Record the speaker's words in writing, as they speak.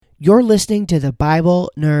You're listening to the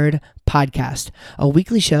Bible Nerd Podcast, a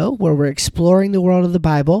weekly show where we're exploring the world of the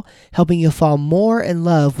Bible, helping you fall more in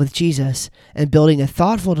love with Jesus, and building a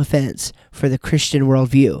thoughtful defense for the Christian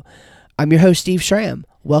worldview. I'm your host, Steve Schramm.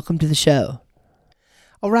 Welcome to the show.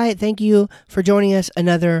 All right, thank you for joining us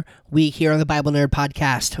another week here on the Bible Nerd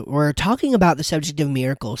Podcast. We're talking about the subject of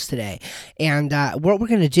miracles today, and what we're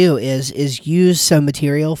going to do is use some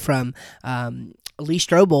material from Lee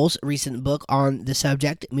Strobel's recent book on the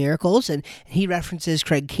subject, miracles, and he references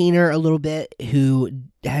Craig Keener a little bit, who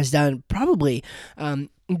has done probably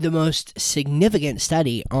the most significant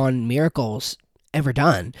study on miracles ever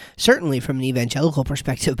done, certainly from an evangelical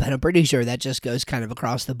perspective, but I'm pretty sure that just goes kind of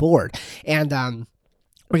across the board. And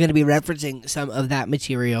we're going to be referencing some of that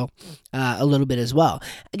material a little bit as well.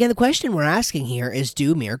 Again, the question we're asking here is,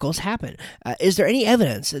 do miracles happen? Is there any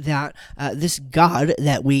evidence that this God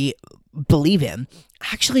that we believe in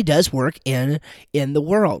actually does work in the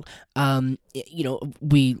world? We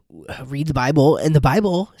read the Bible, and the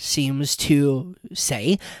Bible seems to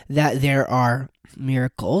say that there are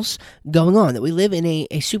miracles going on, that we live in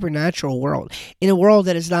a supernatural world, in a world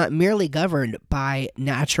that is not merely governed by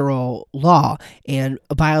natural law and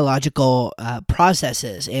biological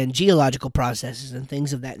processes and geological processes and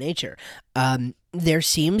things of that nature. There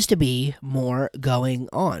seems to be more going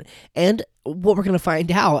on. And what we're going to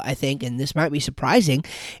find out, I think, and this might be surprising,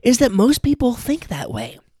 is that most people think that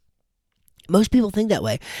way. Most people think that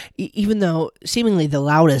way, even though seemingly the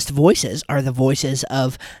loudest voices are the voices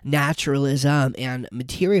of naturalism and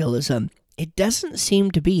materialism. It doesn't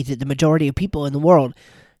seem to be that the majority of people in the world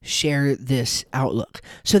share this outlook.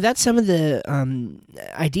 So that's some of the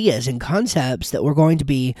ideas and concepts that we're going to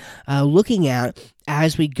be looking at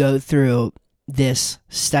as we go through this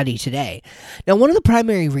study today. Now, one of the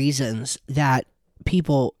primary reasons that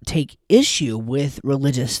people take issue with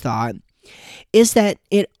religious thought is that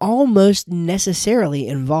it almost necessarily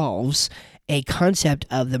involves a concept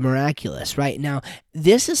of the miraculous, right? Now,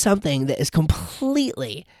 this is something that is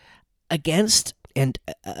completely against and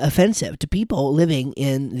offensive to people living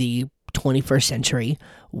in the 21st century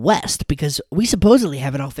West, because we supposedly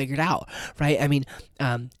have it all figured out, right? I mean,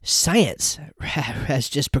 science has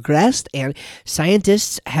just progressed, and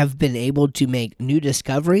scientists have been able to make new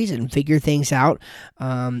discoveries and figure things out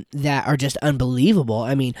that are just unbelievable.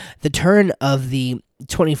 I mean, the turn of the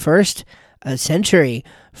 21st century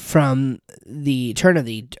from the turn of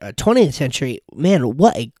the 20th century, man,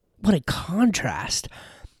 what a contrast!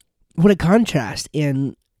 What a contrast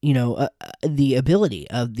in the ability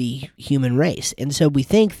of the human race. And so we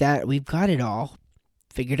think that we've got it all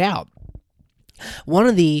figured out. One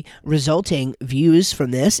of the resulting views from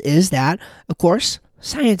this is that, of course,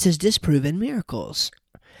 science has disproven miracles.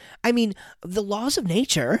 I mean, the laws of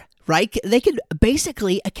nature, right? They can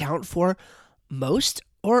basically account for most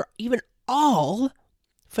or even all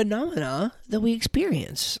phenomena that we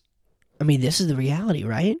experience. I mean, this is the reality,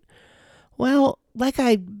 right? Well, like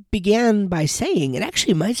I began by saying, it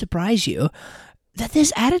actually might surprise you that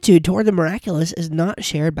this attitude toward the miraculous is not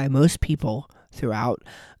shared by most people throughout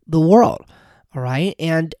the world, all right?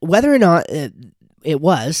 And whether or not it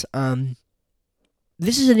was,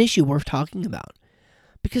 this is an issue worth talking about,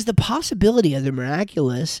 because the possibility of the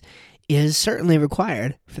miraculous is certainly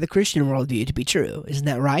required for the Christian worldview to be true. Isn't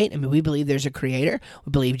that right? I mean, we believe there's a creator. We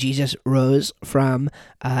believe Jesus rose from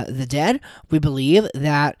the dead. We believe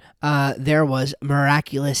that there was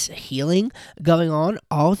miraculous healing going on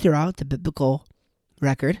all throughout the biblical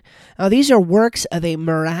record. Now, these are works of a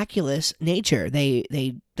miraculous nature. They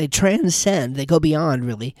transcend, they go beyond,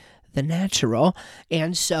 really, the natural.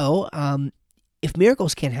 And so, if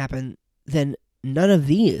miracles can happen, then none of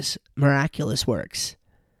these miraculous works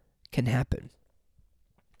can happen.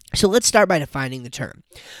 So let's start by defining the term.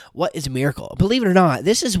 What is a miracle? Believe it or not,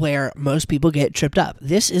 this is where most people get tripped up.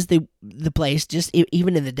 This is the place, just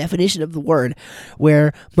even in the definition of the word,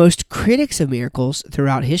 where most critics of miracles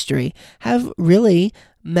throughout history have really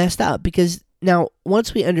messed up. Because now,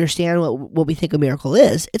 once we understand what we think a miracle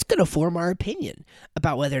is, it's going to form our opinion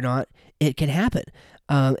about whether or not it can happen.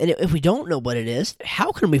 And if we don't know what it is,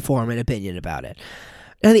 how can we form an opinion about it?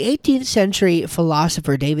 Now, the 18th century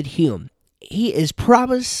philosopher David Hume, he is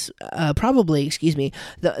probably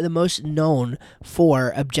the most known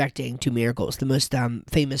for objecting to miracles, the most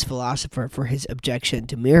famous philosopher for his objection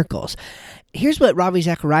to miracles. Here's what Ravi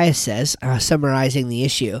Zacharias says, summarizing the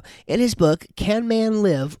issue, in his book, Can Man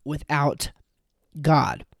Live Without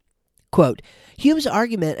God? Quote, Hume's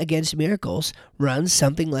argument against miracles runs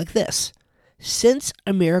something like this. Since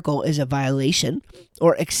a miracle is a violation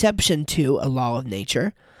or exception to a law of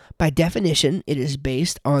nature, by definition, it is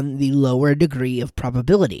based on the lower degree of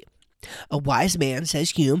probability. A wise man,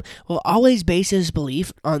 says Hume, will always base his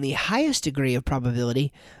belief on the highest degree of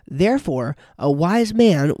probability. Therefore, a wise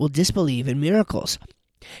man will disbelieve in miracles.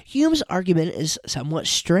 Hume's argument is somewhat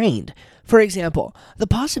strained. For example, the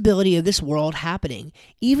possibility of this world happening,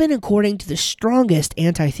 even according to the strongest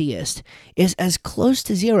anti-theist, is as close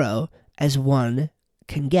to zero as one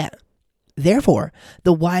can get. Therefore,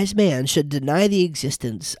 the wise man should deny the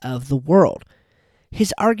existence of the world.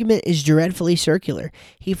 His argument is dreadfully circular.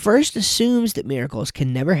 He first assumes that miracles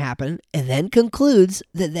can never happen and then concludes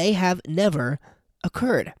that they have never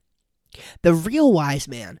occurred. The real wise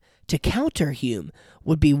man, to counter Hume,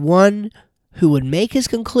 would be one who would make his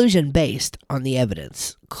conclusion based on the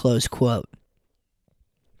evidence. Close quote.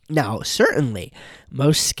 Now, certainly,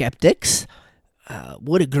 most skeptics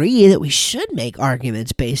would agree that we should make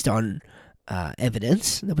arguments based on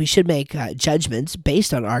evidence, that we should make judgments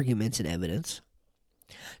based on arguments and evidence.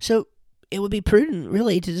 So it would be prudent,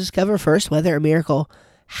 really, to discover first whether a miracle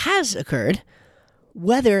has occurred,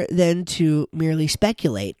 rather than to merely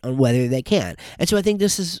speculate on whether they can. And so I think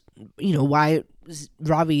this is, why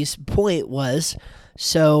Ravi's point was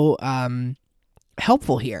so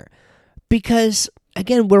helpful here. Because,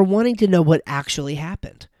 again, we're wanting to know what actually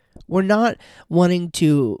happened. We're not wanting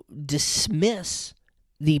to dismiss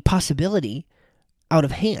the possibility out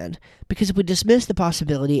of hand, because if we dismiss the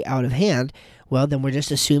possibility out of hand, well, then we're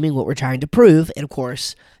just assuming what we're trying to prove, and of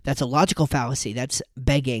course, that's a logical fallacy. That's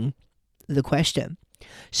begging the question.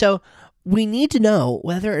 So we need to know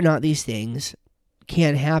whether or not these things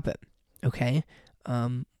can happen, okay?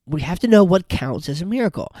 We have to know what counts as a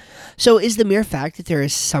miracle. So is the mere fact that there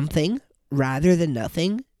is something rather than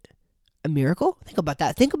nothing a miracle? Think about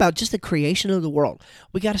that. Think about just the creation of the world.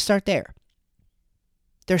 We got to start there.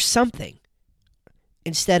 There's something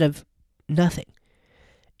instead of nothing.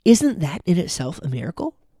 Isn't that in itself a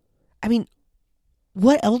miracle? I mean,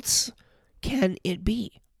 what else can it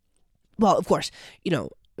be? Well, of course,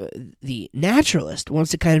 the naturalist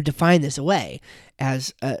wants to kind of define this away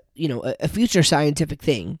as a future scientific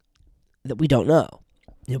thing that we don't know.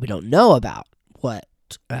 We don't know about what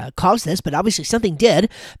caused this, but obviously something did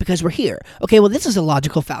because we're here. Okay, well, this is a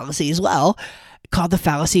logical fallacy as well, called the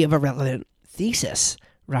fallacy of irrelevant thesis,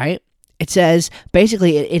 right? It says,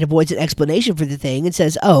 basically, it avoids an explanation for the thing and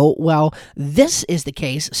says, oh, well, this is the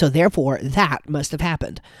case, so therefore that must have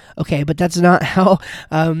happened. Okay, but that's not how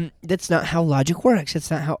logic works.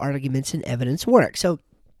 That's not how arguments and evidence work. So,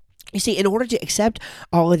 you see, in order to accept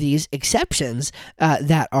all of these exceptions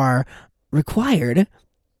that are required,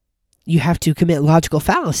 you have to commit logical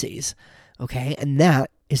fallacies, okay? And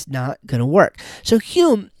that is not going to work. So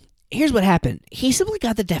Hume, here's what happened. He simply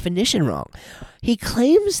got the definition wrong. He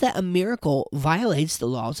claims that a miracle violates the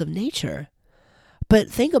laws of nature. But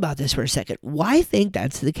think about this for a second. Why think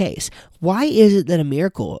that's the case? Why is it that a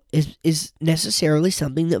miracle is necessarily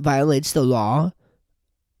something that violates the law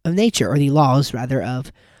of nature, or the laws, rather,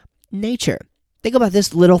 of nature? Think about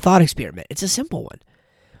this little thought experiment. It's a simple one.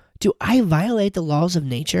 Do I violate the laws of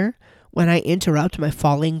nature when I interrupt my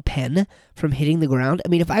falling pen from hitting the ground? I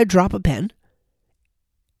mean, if I drop a pen,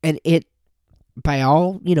 and it, by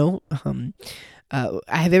all, I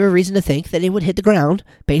have every reason to think that it would hit the ground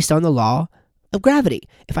based on the law of gravity.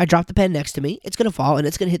 If I drop the pen next to me, it's going to fall and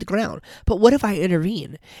it's going to hit the ground. But what if I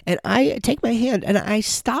intervene and I take my hand and I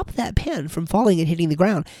stop that pen from falling and hitting the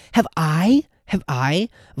ground? Have I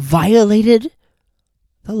violated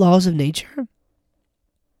the laws of nature?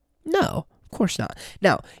 No, of course not.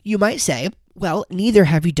 Now, you might say, well, neither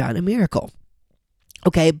have you done a miracle.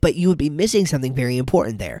 Okay, but you would be missing something very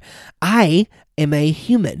important there. I am a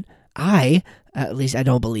human. At least I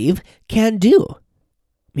don't believe, can do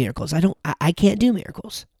miracles. I can't do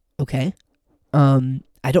miracles. Okay?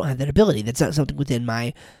 I don't have that ability. That's not something within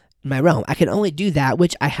my realm. I can only do that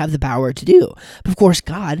which I have the power to do. But of course,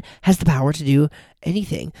 God has the power to do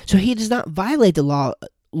anything. So he does not violate the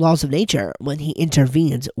laws of nature when he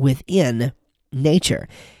intervenes within nature.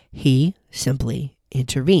 He simply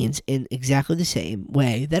intervenes in exactly the same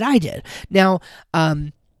way that I did. Now,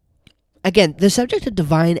 again, the subject of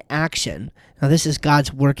divine action, now this is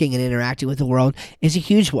God's working and interacting with the world, is a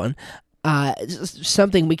huge one.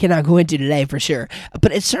 Something we cannot go into today for sure.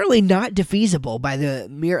 But it's certainly not defeasible by the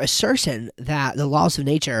mere assertion that the laws of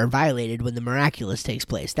nature are violated when the miraculous takes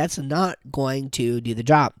place. That's not going to do the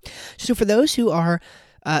job. So for those who are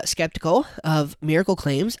skeptical of miracle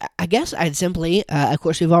claims, I guess I'd simply, of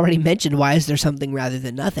course, we've already mentioned why is there something rather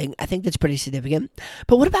than nothing. I think that's pretty significant.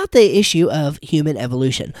 But what about the issue of human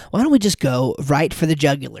evolution? Why don't we just go right for the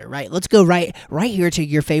jugular, right? Let's go right here to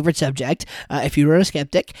your favorite subject, if you were a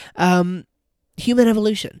skeptic, human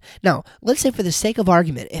evolution. Now, let's say for the sake of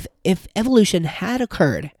argument, if evolution had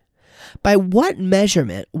occurred, By what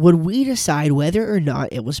measurement would we decide whether or not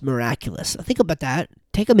it was miraculous? Think about that.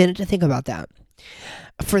 Take a minute to think about that.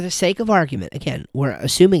 For the sake of argument, again, we're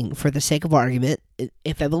assuming for the sake of argument,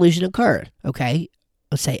 if evolution occurred, okay?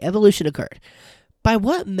 Let's say evolution occurred. By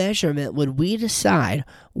what measurement would we decide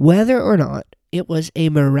whether or not it was a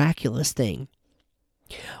miraculous thing?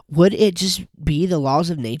 Would it just be the laws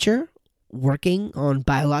of nature working on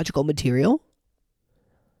biological material?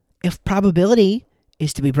 If probability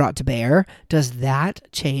is to be brought to bear, does that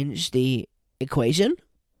change the equation?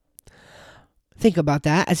 Think about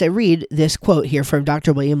that as I read this quote here from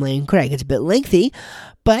Dr. William Lane Craig. It's a bit lengthy,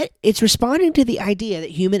 but it's responding to the idea that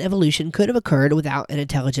human evolution could have occurred without an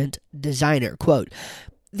intelligent designer. Quote,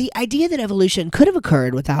 the idea that evolution could have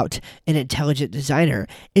occurred without an intelligent designer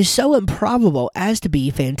is so improbable as to be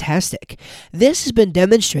fantastic. This has been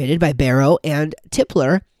demonstrated by Barrow and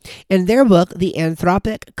Tipler in their book, The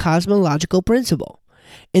Anthropic Cosmological Principle.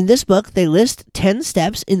 In this book, they list 10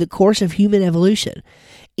 steps in the course of human evolution,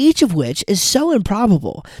 each of which is so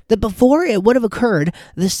improbable that before it would have occurred,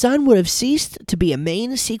 the sun would have ceased to be a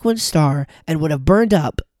main sequence star and would have burned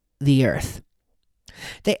up the Earth.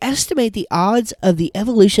 They estimate the odds of the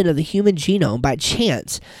evolution of the human genome by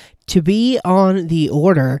chance to be on the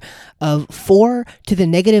order of 4 to the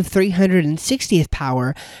negative 360th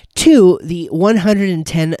power to the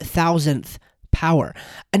 110,000th power,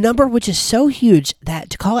 a number which is so huge that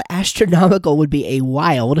to call it astronomical would be a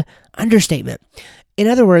wild understatement. In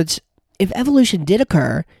other words, if evolution did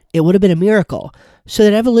occur, it would have been a miracle, so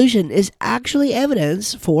that evolution is actually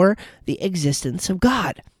evidence for the existence of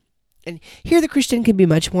God. And here the Christian can be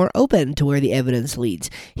much more open to where the evidence leads.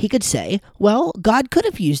 He could say, well, God could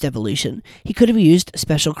have used evolution. He could have used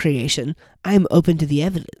special creation. I'm open to the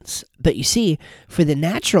evidence. But you see, for the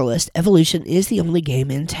naturalist, evolution is the only game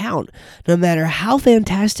in town. No matter how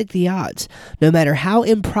fantastic the odds, no matter how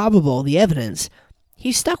improbable the evidence,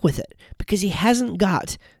 he's stuck with it because he hasn't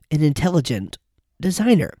got an intelligent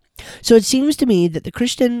designer. So it seems to me that the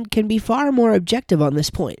Christian can be far more objective on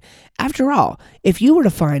this point. After all, if you were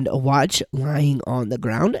to find a watch lying on the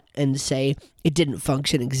ground and say it didn't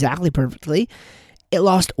function exactly perfectly, it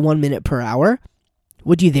lost 1 minute per hour,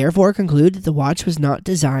 would you therefore conclude that the watch was not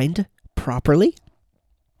designed properly?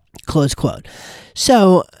 Close quote.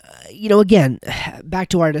 So, again, back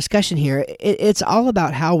to our discussion here, it's all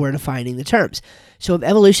about how we're defining the terms. So if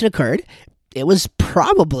evolution occurred, it was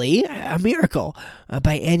probably a miracle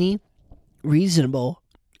by any reasonable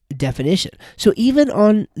definition. So even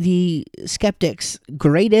on the skeptic's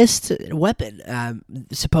greatest weapon,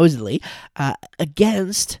 supposedly,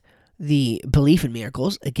 against the belief in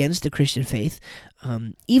miracles, against the Christian faith,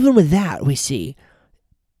 even with that, we see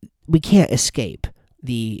we can't escape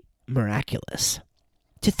the miraculous.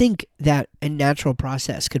 To think that a natural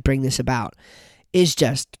process could bring this about is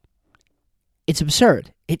just, it's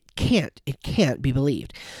absurd. It can't be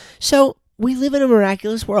believed. So we live in a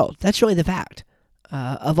miraculous world. That's really the fact.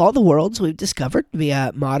 Of all the worlds we've discovered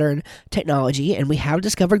via modern technology, and we have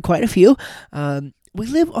discovered quite a few, we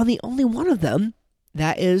live on the only one of them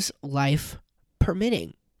that is life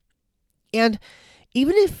permitting. And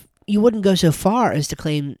even if you wouldn't go so far as to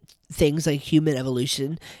claim things like human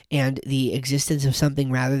evolution and the existence of something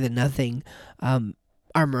rather than nothing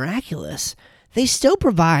are miraculous, they still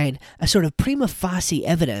provide a sort of prima facie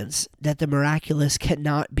evidence that the miraculous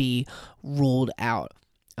cannot be ruled out.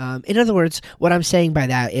 In other words, what I'm saying by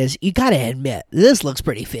that is you got to admit this looks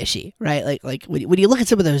pretty fishy, right? Like when you look at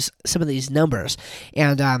some of these numbers,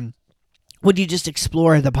 and would you just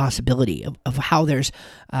explore the possibility of how there's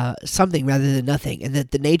something rather than nothing, and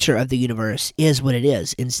that the nature of the universe is what it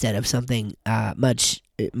is instead of something much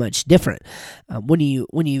different? When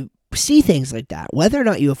you see things like that, whether or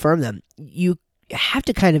not you affirm them, you have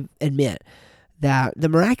to kind of admit that the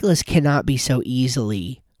miraculous cannot be so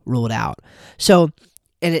easily ruled out. So,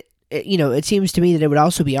 and it seems to me that it would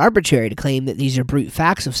also be arbitrary to claim that these are brute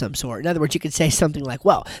facts of some sort. In other words, you could say something like,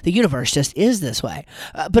 well, the universe just is this way.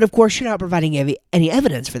 But of course, you're not providing any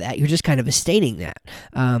evidence for that. You're just kind of stating that.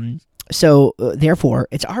 So therefore,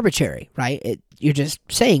 it's arbitrary, right? You're just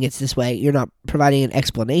saying it's this way. You're not providing an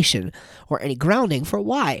explanation or any grounding for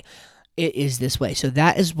why it is this way. So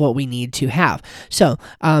that is what we need to have. So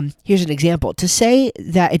here's an example. To say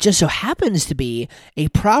that it just so happens to be a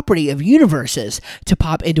property of universes to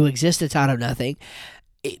pop into existence out of nothing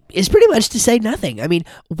is pretty much to say nothing. I mean,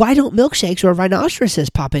 why don't milkshakes or rhinoceroses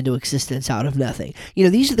pop into existence out of nothing?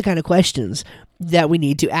 These are the kind of questions that we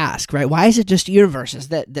need to ask, right? Why is it just universes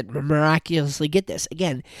that miraculously get this?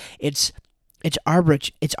 Again, it's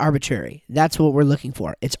arbitrary. That's what we're looking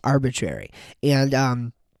for. It's arbitrary.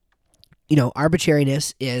 And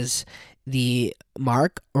arbitrariness is the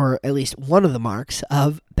mark, or at least one of the marks,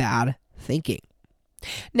 of bad thinking.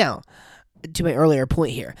 Now, to my earlier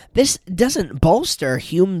point here, this doesn't bolster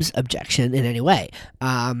Hume's objection in any way.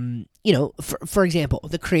 For example,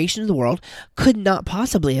 the creation of the world could not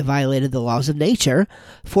possibly have violated the laws of nature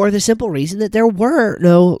for the simple reason that there were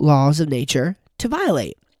no laws of nature to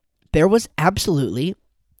violate. There was absolutely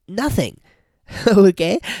nothing.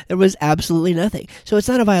 Okay? There was absolutely nothing. So it's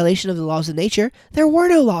not a violation of the laws of nature. There were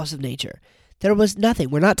no laws of nature. There was nothing.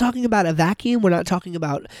 We're not talking about a vacuum. We're not talking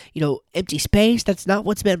about, empty space. That's not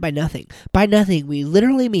what's meant by nothing. By nothing, we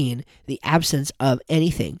literally mean the absence of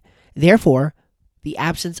anything. Therefore, the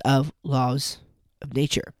absence of laws of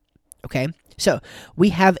nature. Okay? So we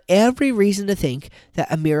have every reason to think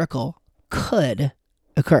that a miracle could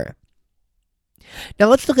occur. Now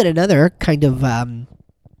let's look at another kind of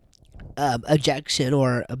objection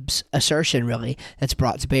or assertion, really, that's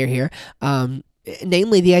brought to bear here.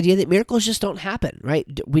 Namely, the idea that miracles just don't happen, right?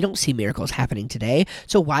 We don't see miracles happening today,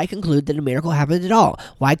 so why conclude that a miracle happened at all?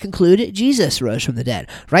 Why conclude Jesus rose from the dead,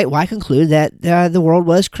 right? Why conclude that the world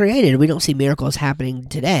was created? We don't see miracles happening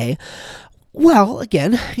today. Well,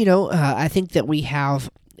 again, I think that we have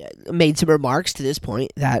made some remarks to this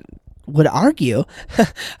point that would argue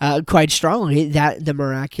quite strongly that the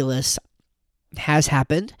miraculous has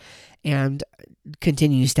happened and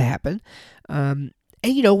continues to happen.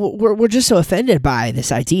 We're just so offended by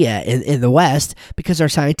this idea in the West because our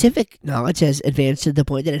scientific knowledge has advanced to the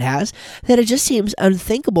point that it has, that it just seems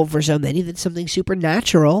unthinkable for so many that something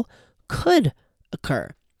supernatural could occur.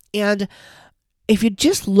 And if you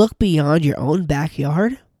just look beyond your own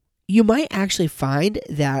backyard, you might actually find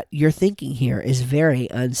that your thinking here is very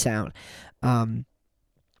unsound.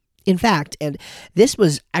 In fact, and this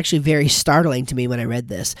was actually very startling to me when I read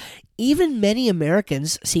this, even many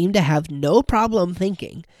Americans seem to have no problem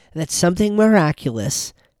thinking that something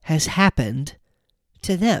miraculous has happened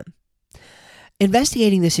to them.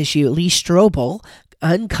 Investigating this issue, Lee Strobel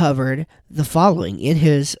uncovered the following in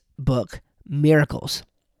his book, Miracles.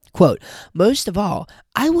 Quote, "Most of all,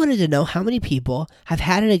 I wanted to know how many people have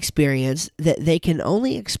had an experience that they can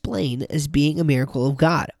only explain as being a miracle of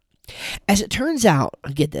God. As it turns out,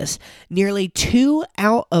 get this, nearly 2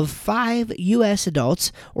 out of 5 U.S.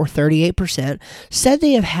 adults, or 38%, said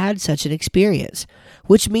they have had such an experience,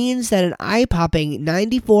 which means that an eye-popping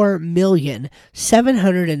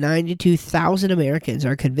 94,792,000 Americans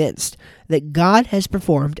are convinced that God has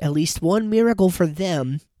performed at least one miracle for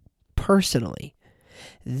them personally.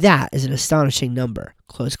 That is an astonishing number,"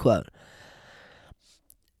 close quote.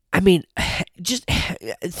 I mean, just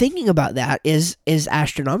thinking about that is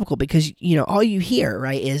astronomical because, all you hear,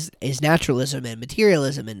 right, is naturalism and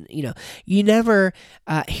materialism, and, you never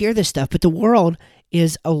hear this stuff, but the world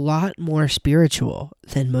is a lot more spiritual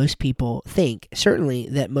than most people think. Certainly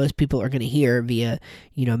that most people are going to hear via,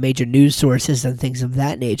 major news sources and things of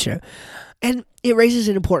that nature. And it raises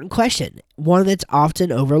an important question, one that's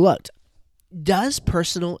often overlooked. Does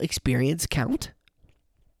personal experience count?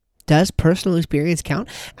 Does personal experience count?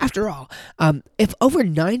 After all, if over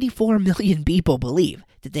 94 million people believe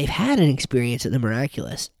that they've had an experience of the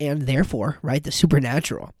miraculous and therefore, right, the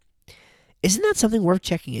supernatural, isn't that something worth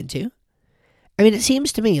checking into? I mean, it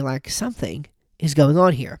seems to me like something is going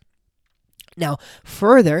on here. Now,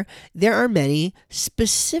 further, there are many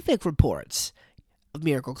specific reports of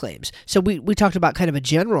miracle claims. So we talked about kind of a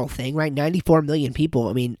general thing, right? 94 million people.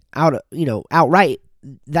 I mean, outright,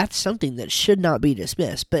 that's something that should not be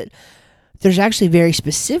dismissed. But there's actually very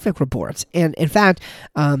specific reports. And in fact,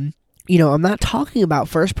 I'm not talking about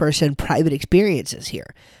first-person private experiences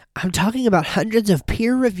here. I'm talking about hundreds of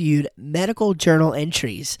peer-reviewed medical journal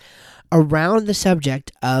entries around the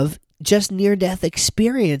subject of just near-death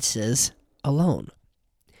experiences alone.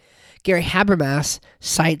 Gary Habermas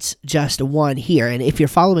cites just one here, and if you're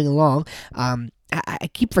following along, I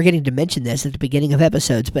keep forgetting to mention this at the beginning of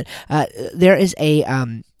episodes, but there is a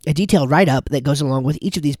detailed write-up that goes along with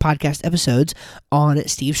each of these podcast episodes on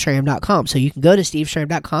steveschramm.com. So you can go to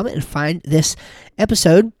steveschramm.com and find this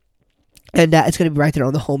episode, and it's going to be right there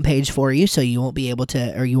on the homepage for you, so you won't be able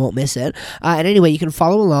to, or you won't miss it. And anyway, you can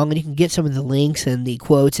follow along, and you can get some of the links and the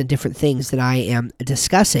quotes and different things that I am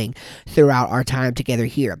discussing throughout our time together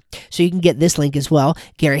here. So you can get this link as well.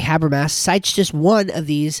 Gary Habermas cites just one of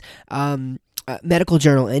these medical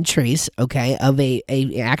journal entries, okay, of a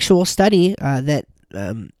actual study that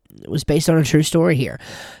was based on a true story here.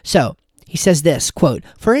 So he says this, quote,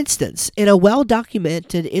 "For instance, in a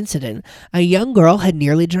well-documented incident, a young girl had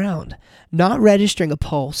nearly drowned, not registering a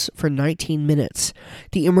pulse for 19 minutes.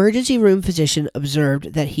 The emergency room physician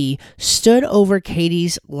observed that he stood over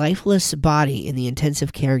Katie's lifeless body in the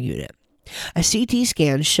intensive care unit. A CT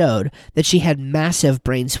scan showed that she had massive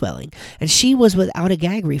brain swelling, and she was without a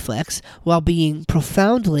gag reflex while being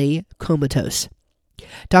profoundly comatose.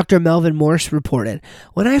 Dr. Melvin Morse reported,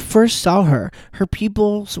 "When I first saw her, her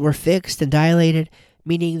pupils were fixed and dilated,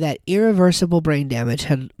 meaning that irreversible brain damage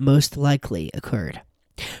had most likely occurred.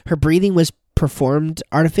 Her breathing was performed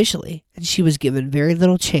artificially, and she was given very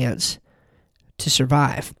little chance to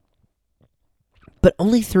survive." But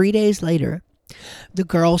only 3 days later, the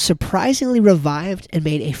girl surprisingly revived and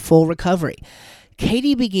made a full recovery.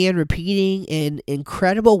 Katie began repeating an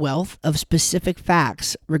incredible wealth of specific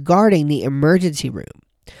facts regarding the emergency room,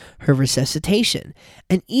 her resuscitation,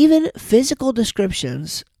 and even physical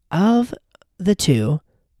descriptions of the two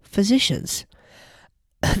physicians.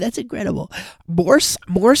 That's incredible.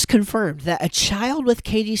 Morse confirmed that a child with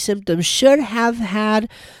Katie's symptoms should have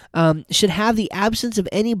the absence of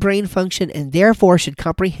any brain function and therefore should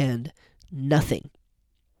comprehend nothing.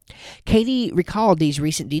 Katie recalled these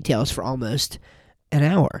recent details for almost an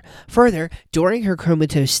hour. Further, during her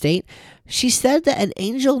comatose state, she said that an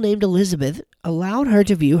angel named Elizabeth allowed her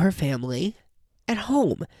to view her family at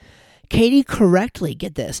home. Katie correctly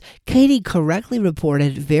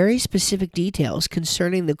reported very specific details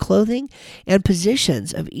concerning the clothing and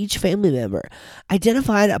positions of each family member,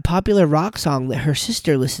 identified a popular rock song that her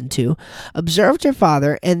sister listened to, observed her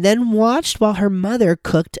father, and then watched while her mother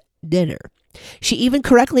cooked dinner. She even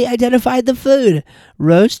correctly identified the food: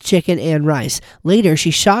 roast chicken and rice. Later,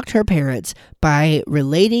 she shocked her parents by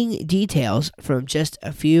relating details from just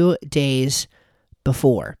a few days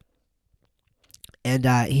before. And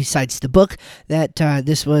he cites the book that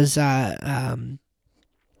this was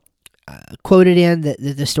quoted in, that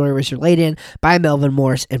the story was related in, by Melvin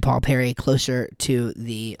Morse and Paul Perry, Closer to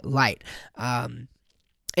the Light.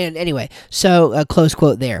 And anyway, so a close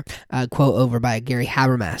quote there, quote over by Gary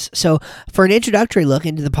Habermas. So for an introductory look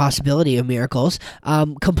into the possibility of miracles,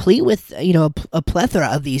 complete with a plethora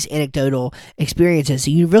of these anecdotal experiences,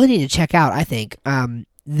 so you really need to check out, I think,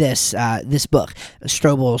 this book,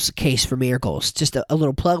 Strobel's Case for Miracles. Just a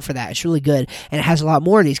little plug for that. It's really good, and it has a lot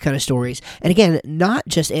more of these kind of stories. And again, not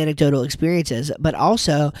just anecdotal experiences, but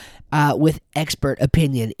also with expert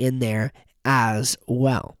opinion in there as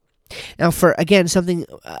well. Now, for, again, something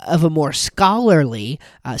of a more scholarly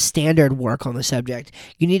standard work on the subject,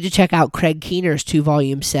 you need to check out Craig Keener's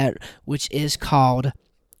 2-volume set, which is called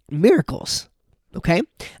Miracles. Okay?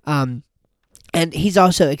 And he's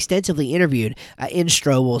also extensively interviewed in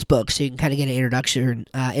Strobel's book, so you can kind of get an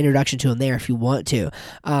introduction to him there if you want to.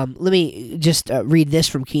 Let me just read this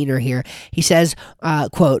from Keener here. He says,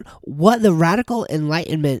 quote, "What the radical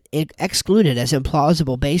Enlightenment excluded as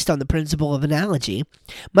implausible based on the principle of analogy,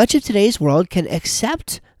 much of today's world can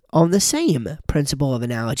accept on the same principle of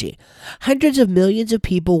analogy. Hundreds of millions of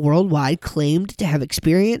people worldwide claimed to have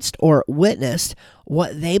experienced or witnessed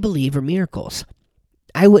what they believe are miracles.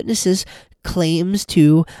 Eyewitnesses claims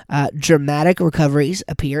to dramatic recoveries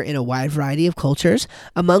appear in a wide variety of cultures,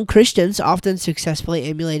 among Christians often successfully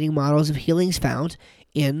emulating models of healings found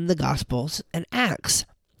in the Gospels and Acts.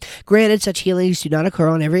 Granted, such healings do not occur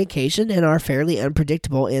on every occasion and are fairly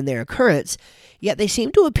unpredictable in their occurrence, yet they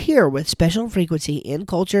seem to appear with special frequency in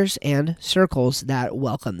cultures and circles that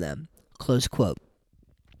welcome them." Close quote.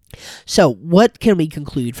 So, what can we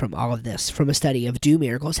conclude from all of this, from a study of do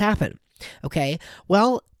miracles happen? Okay,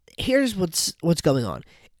 well, here's what's going on.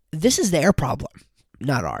 This is their problem,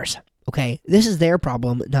 not ours. Okay, this is their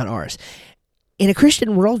problem, not ours. In a Christian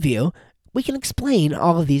worldview, we can explain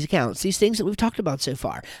all of these accounts, these things that we've talked about so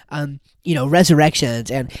far.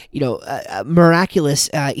 Resurrections and miraculous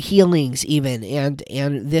healings, even,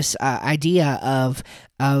 and this idea of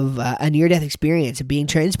a near-death experience and being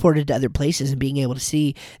transported to other places and being able to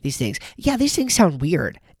see these things. Yeah, these things sound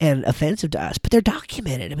weird and offensive to us, but they're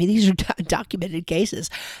documented. I mean, these are documented cases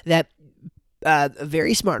that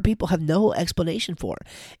very smart people have no explanation for.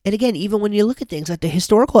 And again, even when you look at things like the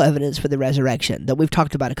historical evidence for the resurrection that we've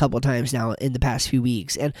talked about a couple of times now in the past few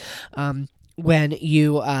weeks, and when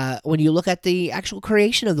you look at the actual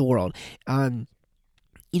creation of the world, when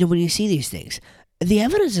you see these things, the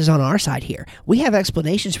evidence is on our side here. We have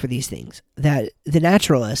explanations for these things that the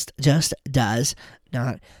naturalist just does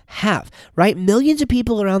not have, right? Millions of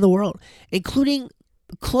people around the world, including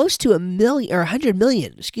close to 100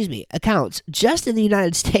 million, accounts just in the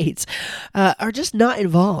United States, are just not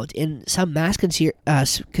involved in some mass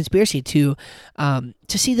conspiracy to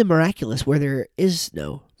see the miraculous where there is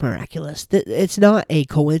no miraculous. It's not a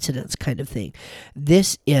coincidence kind of thing.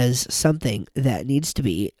 This is something that needs to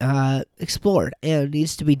be explored and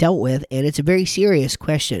needs to be dealt with, and it's a very serious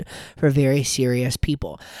question for very serious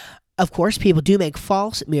people. Of course, people do make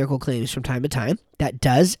false miracle claims from time to time. That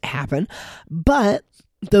does happen. But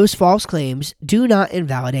those false claims do not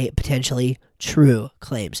invalidate potentially true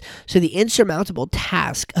claims. So the insurmountable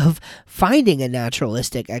task of finding a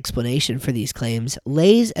naturalistic explanation for these claims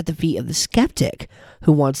lays at the feet of the skeptic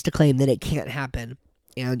who wants to claim that it can't happen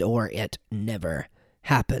and or it never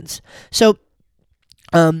happens. So,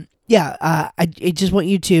 I just want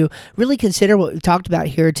you to really consider what we've talked about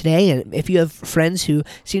here today. And if you have friends who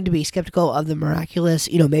seem to be skeptical of the miraculous,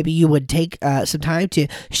 maybe you would take some time to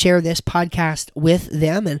share this podcast with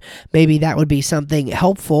them, and maybe that would be something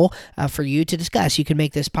helpful for you to discuss. You can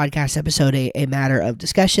make this podcast episode a matter of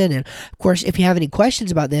discussion. And of course, if you have any questions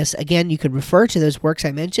about this, again, you could refer to those works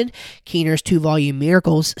I mentioned, Keener's 2-volume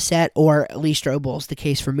Miracles set or Lee Strobel's The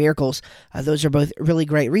Case for Miracles. Those are both really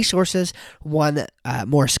great resources, one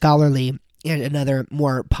more scholarly and another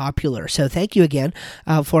more popular. So thank you again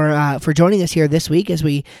for joining us here this week as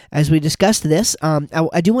we discussed this.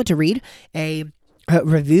 I do want to read a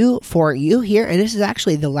review for you here, and this is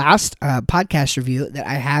actually the last podcast review that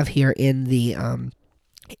I have here in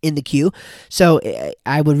the queue. So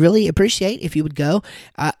I would really appreciate if you would go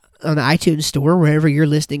on the iTunes store, wherever you're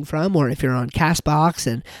listening from, or if you're on CastBox,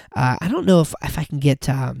 and I don't know if I can get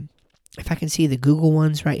if I can see the Google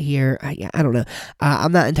ones right here. I don't know.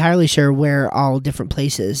 I'm not entirely sure where all different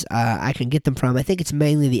places I can get them from. I think it's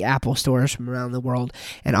mainly the Apple stores from around the world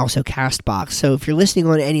and also CastBox. So if you're listening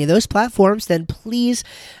on any of those platforms, then please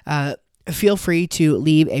feel free to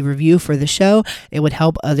leave a review for the show. It would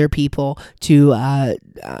help other people to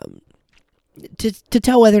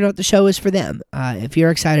tell whether or not the show is for them. If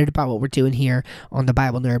you're excited about what we're doing here on the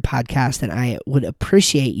Bible Nerd Podcast, then I would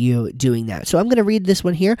appreciate you doing that. So I'm going to read this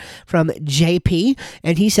one here from JP,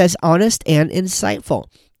 and he says, honest and insightful.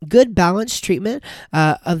 Good balanced treatment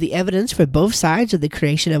of the evidence for both sides of the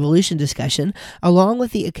creation-evolution discussion, along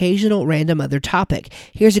with the occasional random other topic.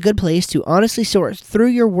 Here's a good place to honestly sort through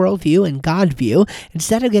your worldview and God view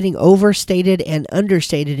instead of getting overstated and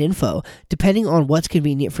understated info, depending on what's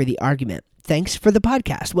convenient for the argument. Thanks for the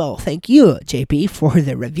podcast. Well, thank you, JP, for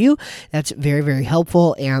the review. That's very, very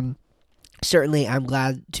helpful, and certainly I'm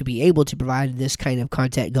glad to be able to provide this kind of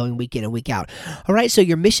content going week in and week out. All right, so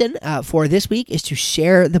your mission for this week is to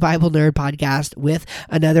share the Bible Nerd Podcast with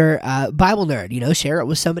another Bible nerd. Share it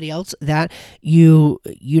with somebody else that you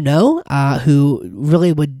know who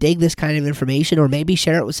really would dig this kind of information, or maybe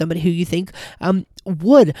share it with somebody who you think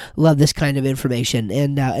would love this kind of information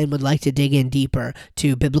and would like to dig in deeper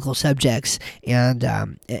to biblical subjects and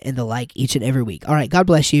the like each and every week. All right, God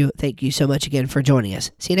bless you. Thank you so much again for joining us.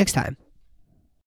 See you next time.